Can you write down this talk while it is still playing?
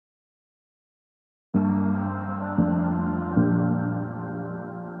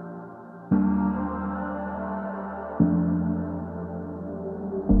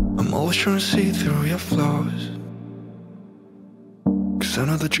always trying to see through your flaws, 'cause I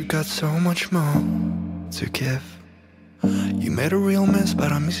know that you got so much more to give. You made a real mess,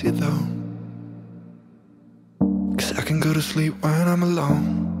 but I miss you though, 'cause I can go to sleep when I'm alone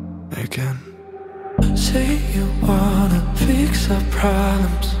again. Say you wanna fix our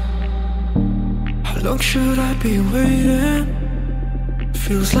problems. How long should I be waiting?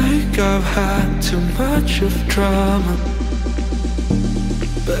 Feels like I've had too much of drama,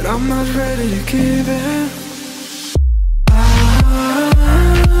 but I'm not ready to give in.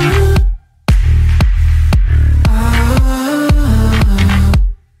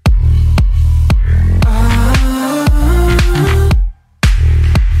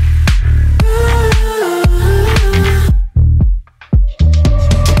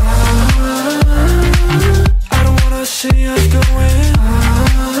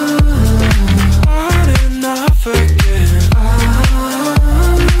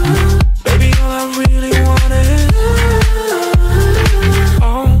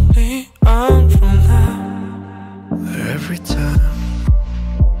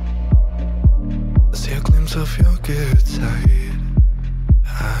 Of your good side,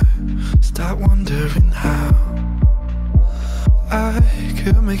 I start wondering how I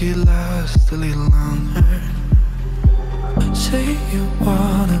could make it last a little longer. Say you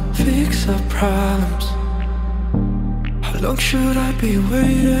wanna fix our problems. How long should I be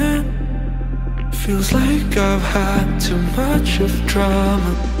waiting? Feels like I've had too much of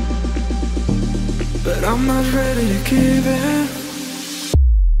drama, but I'm not ready to give in.